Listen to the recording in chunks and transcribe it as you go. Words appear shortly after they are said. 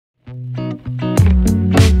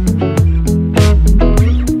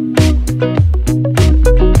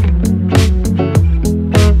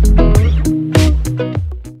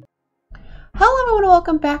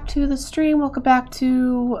to the stream. Welcome back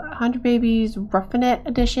to 100 Babies Roughin' It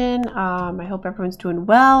edition. I hope everyone's doing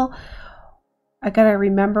well. I gotta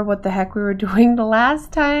remember what the heck we were doing the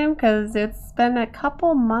last time because it's been a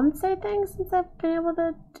couple months, I think, since I've been able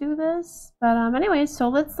to do this. But anyway, so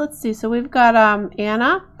let's see. So we've got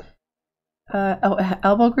Anna.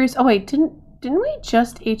 Elbow grease. Oh wait, didn't we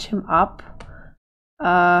just age him up?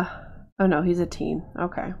 Oh no, he's a teen.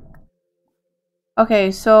 Okay.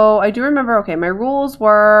 Okay, so I do remember, okay, my rules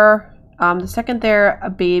were the second they're a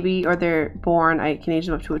baby or they're born, I can age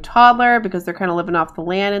them up to a toddler because they're kind of living off the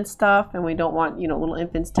land and stuff, and we don't want, you know, little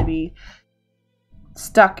infants to be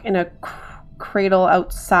stuck in a cradle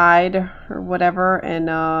outside or whatever. And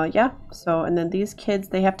yeah, so, and then these kids,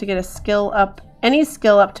 they have to get a skill up, any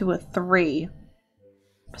skill up to a 3.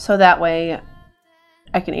 So that way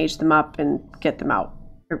I can age them up and get them out.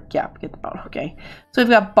 Yeah, get them out. Okay. So we've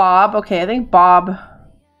got Bob. Okay, I think Bob.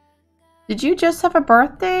 Did you just have a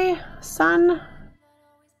birthday, son?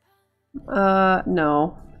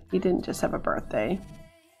 No. He didn't just have a birthday.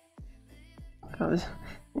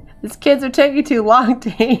 These kids are taking too long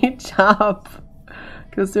to age up.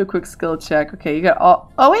 Let's do a quick skill check. Okay, you got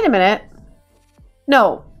all. Oh, wait a minute.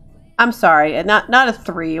 No. I'm sorry. Not a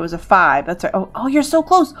 3. It was a 5. That's right. Oh, you're so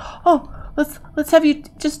close. Oh. Let's have you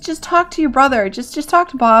just talk to your brother. Just talk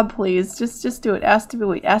to Bob, please. Just do it. Ask to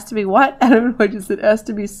be what? I don't know what you said. Ask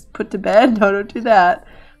to be put to bed. No, don't do that.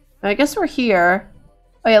 I guess we're here.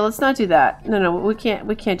 Oh yeah, let's not do that. No, we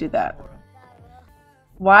can't do that.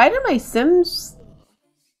 Why do my Sims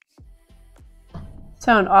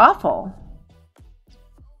sound awful?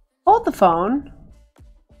 Hold the phone.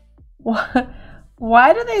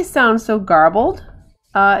 Why do they sound so garbled?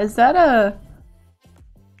 Is that a...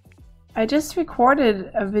 I just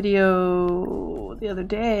recorded a video the other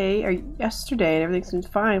day or yesterday and everything seems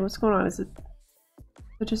fine. What's going on? Is it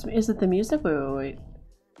the music? Wait.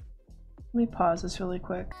 Let me pause this really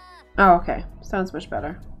quick. Oh, okay. Sounds much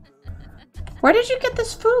better. Where did you get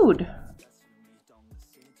this food?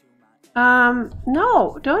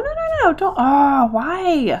 No. Don't. Oh,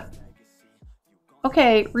 why?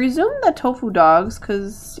 Okay, resume the tofu dogs,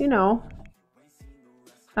 cause you know.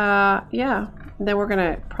 Yeah. And then we're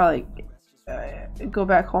gonna probably go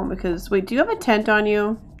back home because wait, do you have a tent on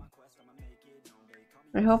you?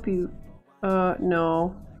 I hope you.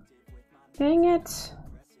 No. Dang it.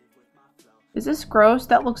 Is this gross?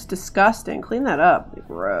 That looks disgusting. Clean that up.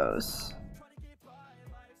 Gross.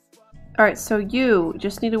 Alright, so you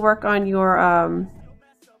just need to work on your,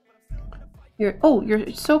 oh,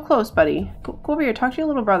 you're so close, buddy. Go over here. Talk to your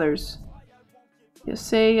little brothers. Just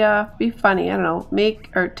say, be funny. I don't know. Make,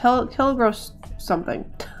 or tell a gross something.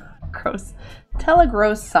 Gross. Tell a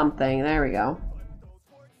gross something. There we go.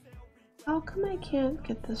 How come I can't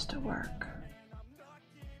get this to work?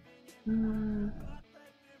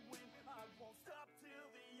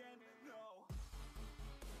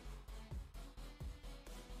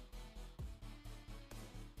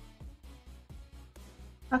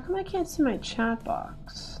 How come I can't see my chat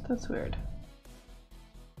box? That's weird.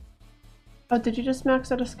 Oh, did you just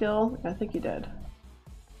max out a skill? I think you did.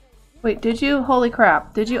 Wait, did you? Holy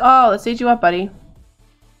crap. Did you? Oh, let's age you up, buddy.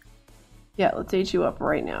 Yeah, let's age you up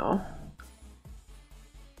right now.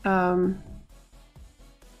 Oh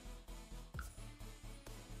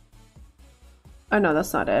no,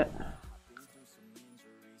 that's not it.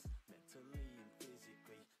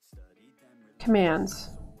 Commands.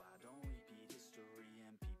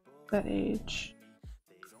 That age.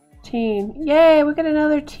 Teen. Yay, we got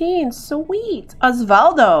another teen. Sweet.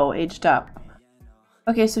 Osvaldo aged up.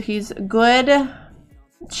 Okay, so he's good,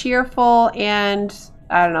 cheerful, and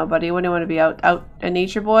I don't know, buddy. What do you want to be? Out a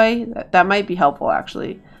nature boy? That might be helpful,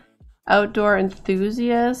 actually. Outdoor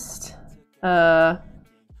enthusiast.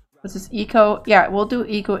 What's this? Eco? Yeah, we'll do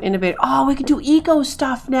eco innovator. Oh, we can do eco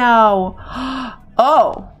stuff now.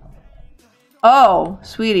 Oh,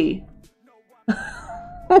 sweetie.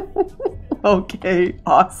 Okay,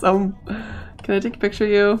 awesome. Can I take a picture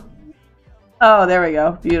of you? Oh, there we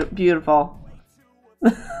go. Beautiful.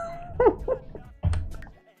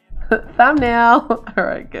 Thumbnail. All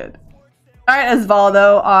right, good. All right,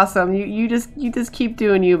 Osvaldo, awesome. You just keep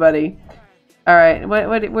doing you, buddy. All right,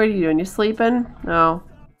 what are you doing? You sleeping? No.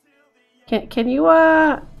 Can you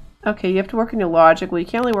Okay, you have to work on your logic. Well, you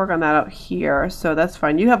can't really work on that out here, so that's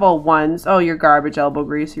fine. You have all 1s. Oh, you're garbage, elbow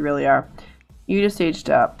grease. You really are. You just aged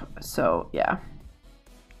up, so yeah. All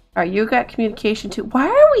right, you got communication too. Why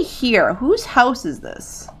are we here? Whose house is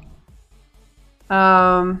this?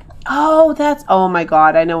 Oh, that's, oh my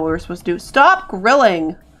God, I know what we're supposed to do. Stop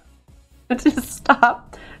grilling. Just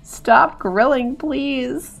stop grilling,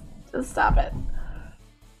 please. Just stop it.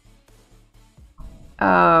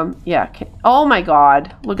 Yeah. Oh my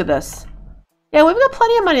god. Look at this. Yeah, we've got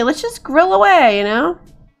plenty of money. Let's just grill away, you know?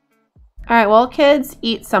 Alright, well, kids,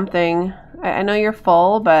 eat something. I know you're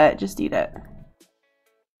full, but just eat it.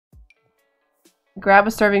 Grab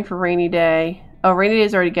a serving for rainy day. Oh, rainy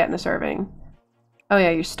day's already getting a serving. Oh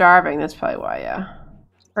yeah, you're starving. That's probably why, yeah.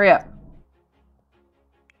 Hurry up.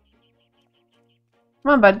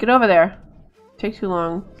 Come on, bud. Get over there. Take too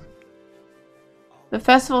long. The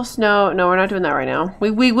festival snow. No, we're not doing that right now.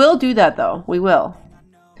 We will do that though. We will.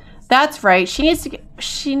 That's right. She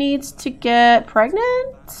needs to get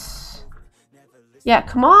pregnant. Yeah,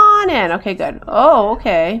 come on in. Okay, good. Oh,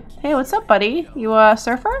 okay. Hey, what's up, buddy? You a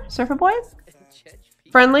surfer? Surfer boy?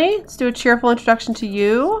 Friendly. Let's do a cheerful introduction to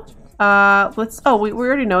you. Oh, we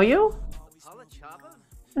already know you?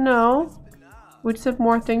 No. We just have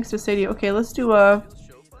more things to say to you. Okay, let's do a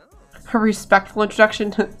respectful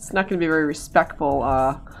introduction. It's not going to be very respectful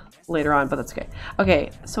later on, but that's okay.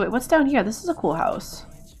 Okay, so wait, what's down here? This is a cool house.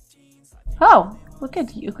 Oh, look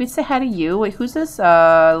at you. We say hi to you. Wait, who's this?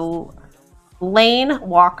 Lane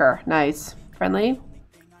Walker. Nice. Friendly.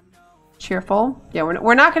 Cheerful. Yeah,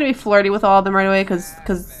 we're not going to be flirty with all of them right away because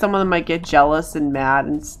some of them might get jealous and mad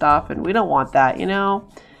and stuff, and we don't want that, you know?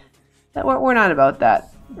 We're not about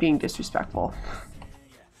that, being disrespectful.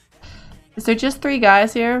 Is there just 3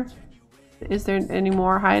 guys here? Is there any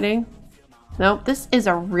more hiding? Nope. This is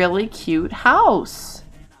a really cute house.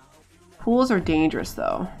 Pools are dangerous,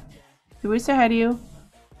 though. Did we say hi to you?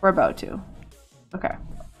 We're about to. Okay.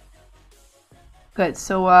 Good.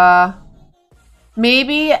 So,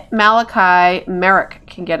 maybe Malachi Merrick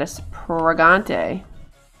can get us Pregante.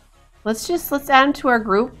 Let's add him to our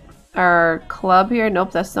group, our club here.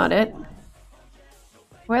 Nope, that's not it.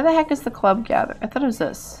 Where the heck is the club gather? I thought it was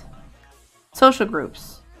this. Social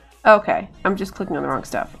groups. Okay, I'm just clicking on the wrong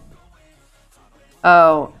stuff.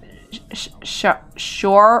 Oh,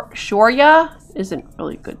 Shoria isn't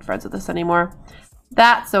really good friends with us anymore.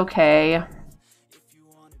 That's okay.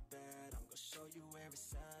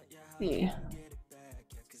 See.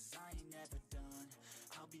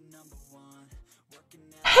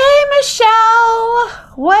 Hey, Michelle!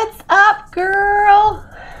 What's up, girl?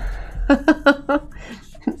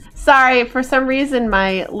 Sorry, for some reason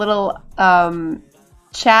my little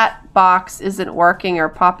chat box isn't working or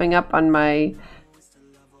popping up on my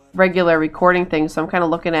regular recording thing, so I'm kind of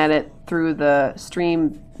looking at it through the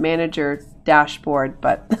stream manager dashboard,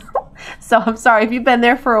 but so I'm sorry if you've been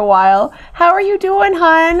there for a while. How are you doing,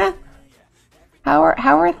 hun? How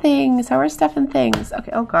are things? How are stuff and things?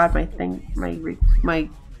 Okay. Oh God, my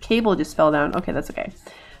cable just fell down. Okay, that's okay.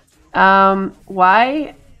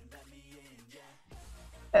 Why?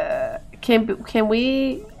 Can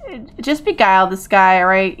we just beguile this guy? All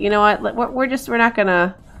right. You know what? We're not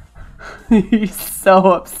gonna. He's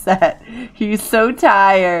so upset. He's so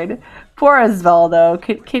tired. Poor Osvaldo.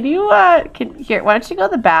 Can you here? Why don't you go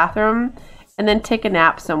to the bathroom and then take a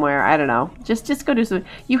nap somewhere? I don't know. Just go do something.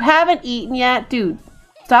 You haven't eaten yet, dude.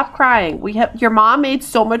 Stop crying. Your mom made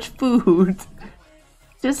so much food.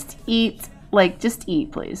 Just eat. Just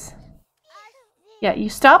eat, please. Yeah, you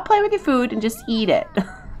stop playing with your food and just eat it.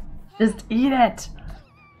 Just eat it.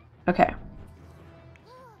 Okay.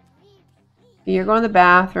 You're going to the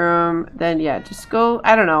bathroom. Then, yeah, just go,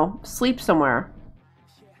 I don't know, sleep somewhere.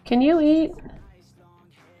 Can you eat?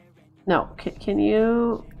 No. Can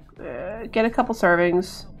you get a couple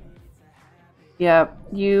servings? Yeah,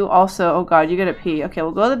 you also, oh God, you gotta pee. Okay,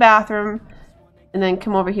 we'll go to the bathroom and then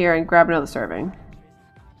come over here and grab another serving.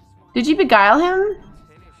 Did you beguile him?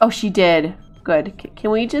 Oh, she did. Good.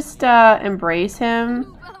 Can we just embrace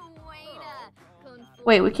him?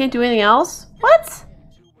 Wait, we can't do anything else? What?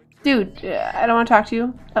 Dude, I don't want to talk to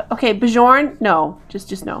you. Okay, Bjorn? No.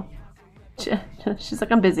 Just no. She's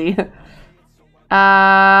like, I'm busy.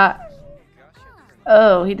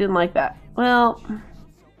 Oh, he didn't like that. Well,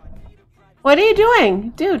 what are you doing?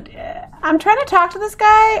 Dude, I'm trying to talk to this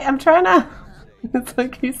guy. I'm trying to... It's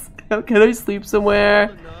like he's... Can I sleep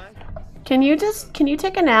somewhere? Can you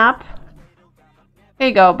take a nap? Here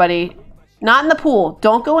you go, buddy. Not in the pool.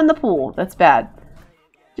 Don't go in the pool. That's bad.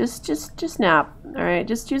 Just nap. All right.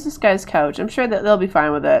 Just use this guy's couch. I'm sure that they'll be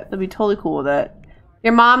fine with it. They'll be totally cool with it.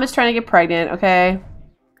 Your mom is trying to get pregnant. Okay.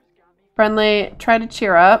 Friendly. Try to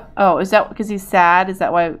cheer up. Oh, is that because he's sad? Is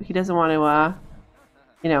that why he doesn't want to,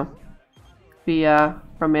 you know, be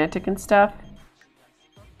romantic and stuff?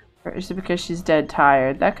 Or is it because she's dead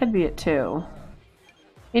tired? That could be it too.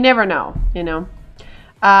 You never know. You know.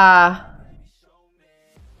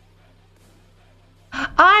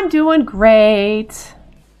 I'm doing great.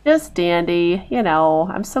 Just dandy, you know.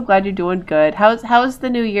 I'm so glad you're doing good. How's the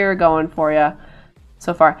new year going for you?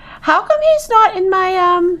 so far. How come he's not in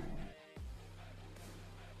my,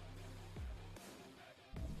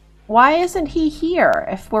 why isn't he here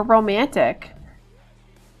if we're romantic?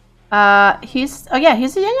 Oh yeah,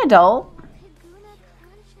 he's a young adult.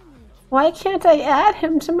 Why can't I add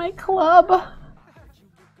him to my club?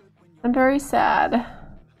 I'm very sad.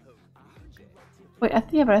 Wait,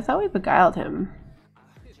 yeah, but I thought we beguiled him.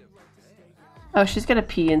 Oh, she's gonna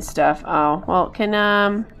pee and stuff. Oh, well,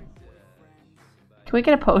 can we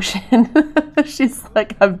get a potion? She's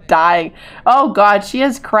like, I'm dying. Oh god, she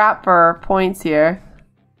has crap for points here.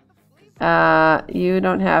 You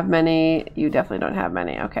don't have many. You definitely don't have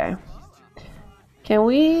many. Okay. Can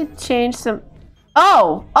we change some...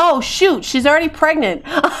 Oh! Oh, shoot! She's already pregnant.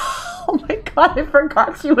 Oh my god, I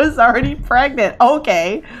forgot she was already pregnant.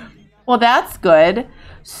 Okay. Well, that's good.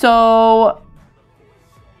 So...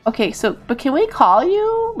 Okay, so... But can we call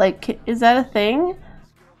you? Like, is that a thing?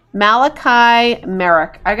 Malachi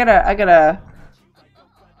Merrick. I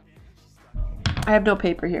have no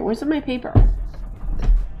paper here. Where's my paper?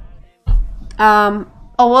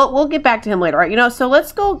 Oh, we'll get back to him later, right? You know, so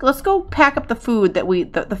let's go pack up the food that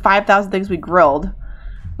the 5,000 things we grilled,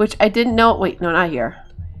 which I didn't know. Wait, no, not here.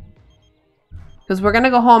 Because we're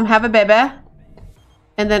gonna go home, have a baby,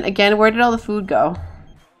 and then again, where did all the food go?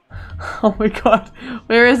 Oh my god,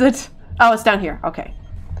 where is it? Oh, it's down here. Okay.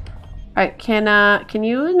 All right, can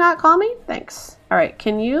you not call me? Thanks. All right,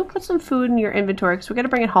 can you put some food in your inventory because we got to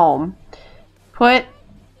bring it home. Put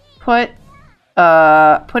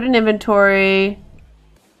in inventory.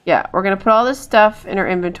 Yeah, we're gonna put all this stuff in our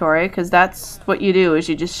inventory because that's what you do is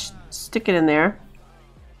you just stick it in there.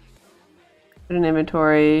 Put in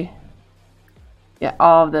inventory. Yeah,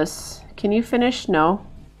 all of this. Can you finish? No.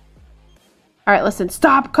 All right, listen.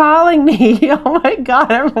 Stop calling me. Oh my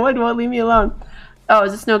god, everyone won't leave me alone. Oh,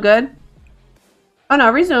 is this no good? Oh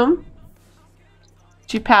no, resume. Did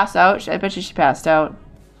she pass out? I bet you she passed out.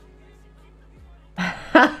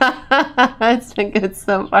 It's been good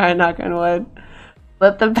so far, knock on wood.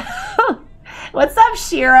 Let the... What's up,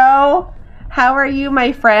 Shiro? How are you,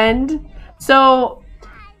 my friend? So,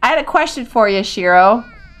 I had a question for you, Shiro.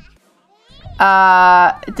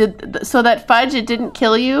 So that fudge, it didn't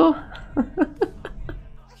kill you?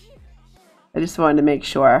 I just wanted to make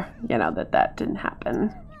sure, you know, that didn't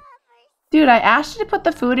happen. Dude, I asked you to put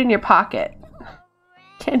the food in your pocket.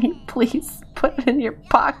 Can you please put it in your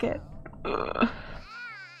pocket?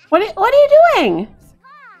 What are you doing?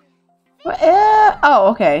 Oh,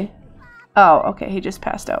 okay. Oh, okay. He just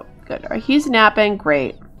passed out. Good. All right, he's napping.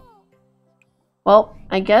 Great. Well,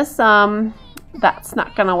 I guess that's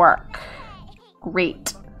not gonna work.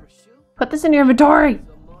 Great. Put this in your inventory.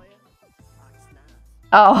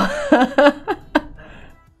 Oh.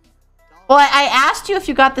 Well, I asked you if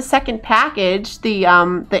you got the second package. The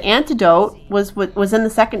antidote was in the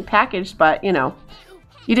second package, but you know,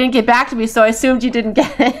 you didn't get back to me, so I assumed you didn't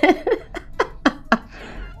get it.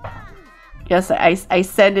 Yes, I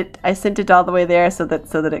sent it all the way there so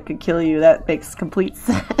that it could kill you. That makes complete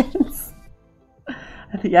sense.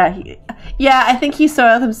 Yeah, I think he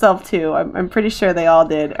soiled himself too. I'm pretty sure they all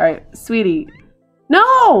did. All right, sweetie.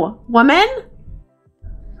 No, woman.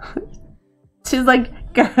 She's like,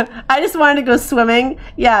 I just wanted to go swimming.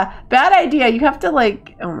 Yeah, bad idea. You have to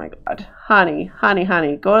like, oh my god, honey,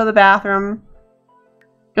 go to the bathroom.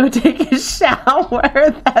 Go take a shower.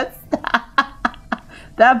 That's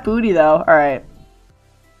that booty though. All right.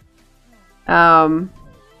 I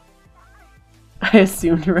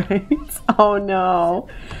assumed right. Oh no.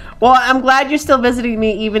 Well, I'm glad you're still visiting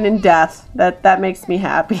me even in death. That makes me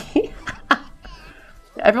happy.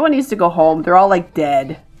 Everyone needs to go home. They're all like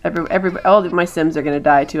dead. All of my Sims are gonna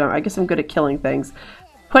die too. I guess I'm good at killing things.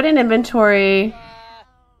 Put in inventory.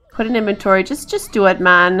 Put in inventory. Just do it,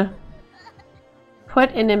 man.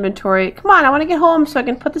 Put in inventory. Come on, I want to get home so I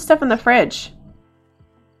can put the stuff in the fridge.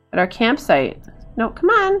 At our campsite. No, come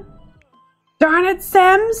on. Darn it,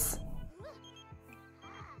 Sims.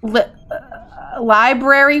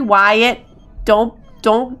 Library, Wyatt. Don't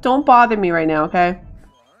bother me right now, okay?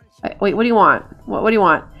 Wait, what do you want? What do you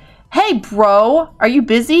want? Hey, bro, are you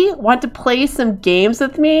busy? Want to play some games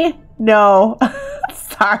with me? No.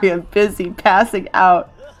 Sorry, I'm busy passing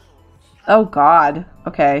out. Oh, God.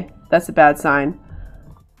 Okay, that's a bad sign.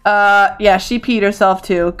 Yeah, she peed herself,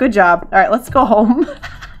 too. Good job. All right, let's go home.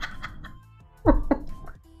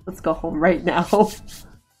 Let's go home right now.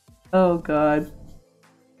 Oh, God.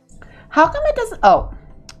 How come it doesn't... Oh,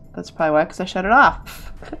 that's probably why, because I shut it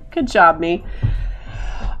off. Good job, me.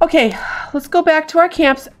 Okay, let's go back to our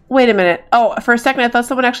camps. Wait a minute. Oh, for a second, I thought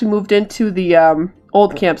someone actually moved into the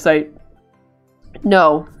old campsite.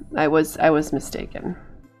 No, I was mistaken.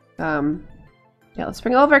 Yeah, let's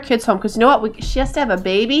bring all of our kids home because you know what? She has to have a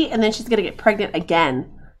baby and then she's gonna get pregnant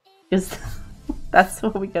again. Because that's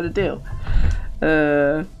what we gotta do.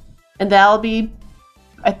 And that'll be,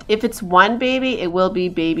 if it's one baby, it will be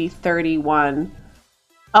baby 31.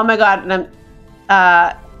 Oh my god, and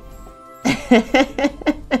I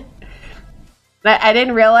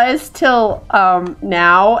didn't realize till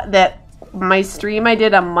now that my stream I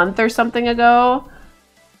did a month or something ago.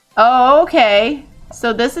 Oh, okay.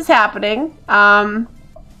 So this is happening.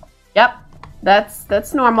 Yep.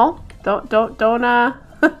 That's normal. Don't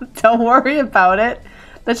don't worry about it.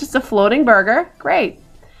 That's just a floating burger. Great.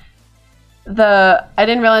 I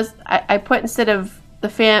didn't realize I put instead of the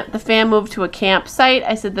fan moved to a campsite,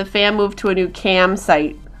 I said the fan moved to a new cam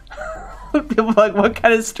site. People are like, what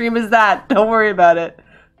kind of stream is that? Don't worry about it.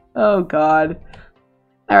 Oh god.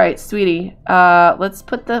 Alright, sweetie. Let's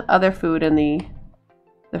put the other food in the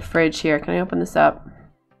fridge here. Can I open this up?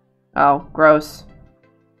 Oh, gross.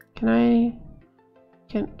 Can I...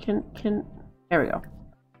 Can... There we go.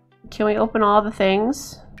 Can we open all the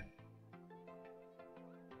things?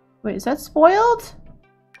 Wait, is that spoiled?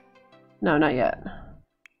 No, not yet.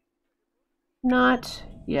 Not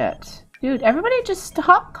yet. Dude, everybody just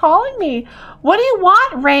stop calling me. What do you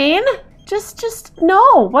want, Rain? Just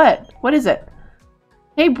no. What? What is it?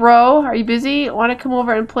 Hey, bro, are you busy? Want to come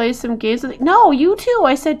over and play some games with me? No, you too.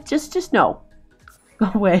 I said just no.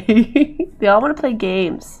 Go away. They all want to play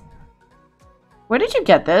games. Where did you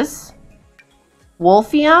get this?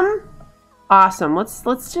 Wolfium? Awesome.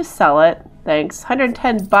 Let's just sell it. Thanks.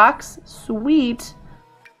 110 bucks. Sweet.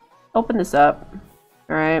 Open this up.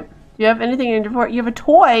 All right. Do you have anything in your report? You have a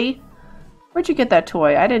toy? Where'd you get that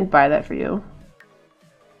toy? I didn't buy that for you.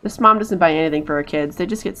 This mom doesn't buy anything for her kids. They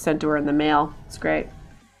just get sent to her in the mail. It's great.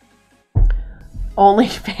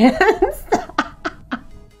 OnlyFans?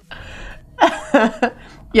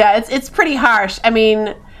 Yeah, it's pretty harsh. I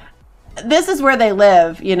mean, this is where they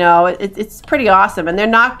live, you know. It's pretty awesome. And they're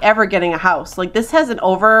not ever getting a house. Like, this has an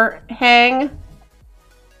overhang. If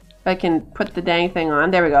I can put the dang thing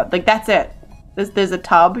on. There we go. Like, that's it. There's a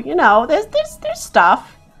tub, you know. There's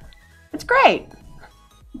stuff. It's great.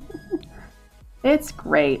 It's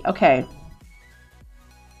great. Okay.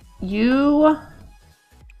 You,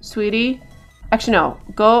 sweetie. Actually, no.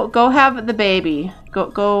 Go have the baby.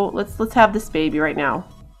 Go. Let's have this baby right now.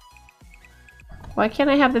 Why can't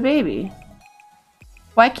I have the baby?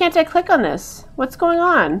 Why can't I click on this? What's going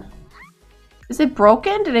on? Is it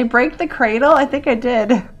broken? Did I break the cradle? I think I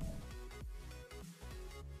did.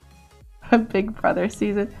 A Big Brother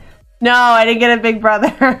season. No, I didn't get a Big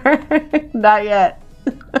Brother. Not yet.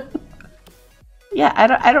 Yeah,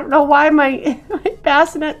 I don't know why my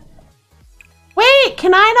bassinet. Wait,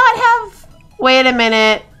 can I not have? Wait a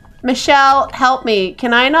minute, Michelle, help me.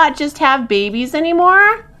 Can I not just have babies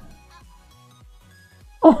anymore?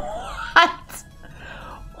 What?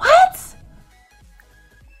 What?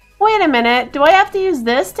 Wait a minute. Do I have to use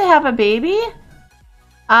this to have a baby?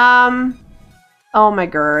 Oh my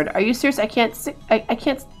god. Are you serious? I can't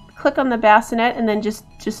click on the bassinet and then just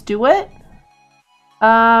do it?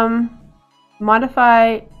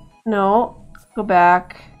 Modify. No. Go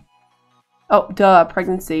back. Oh, duh.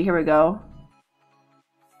 Pregnancy. Here we go.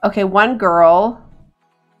 Okay, one girl.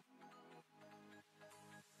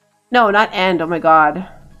 No, not end. Oh my god.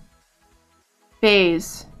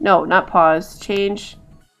 Phase. No, not pause. Change.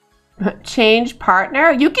 Change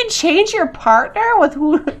partner? You can change your partner with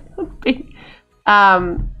who?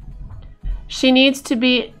 She needs to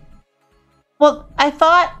be... Well, I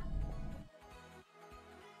thought...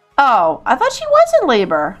 Oh, I thought she was in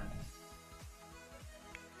labor.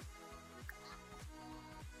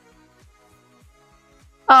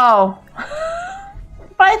 Oh. But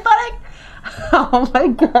I thought I... Oh my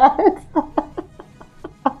god.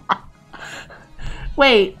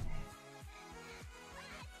 Wait.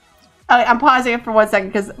 I'm pausing it for 1 second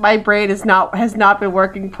because my brain has not been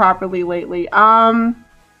working properly lately.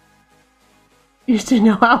 You should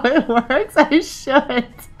know how it works. I should.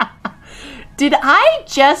 Did I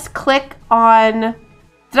just click on...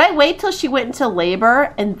 Did I wait till she went into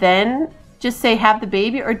labor and then just say have the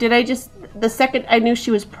baby? Or did I just... The second I knew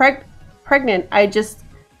she was pregnant, I just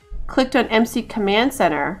clicked on MC Command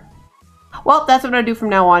Center. Well, that's what I'm going to do from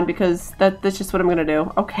now on because that's just what I'm going to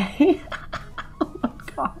do. Okay. Oh my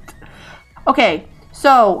god. Okay,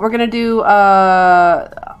 so we're going to do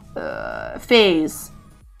phase.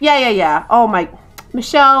 Yeah. Oh my...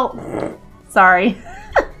 Michelle, sorry.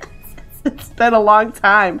 It's been a long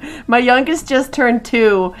time. My youngest just turned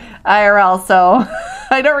 2 IRL, so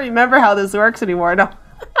I don't remember how this works anymore. No.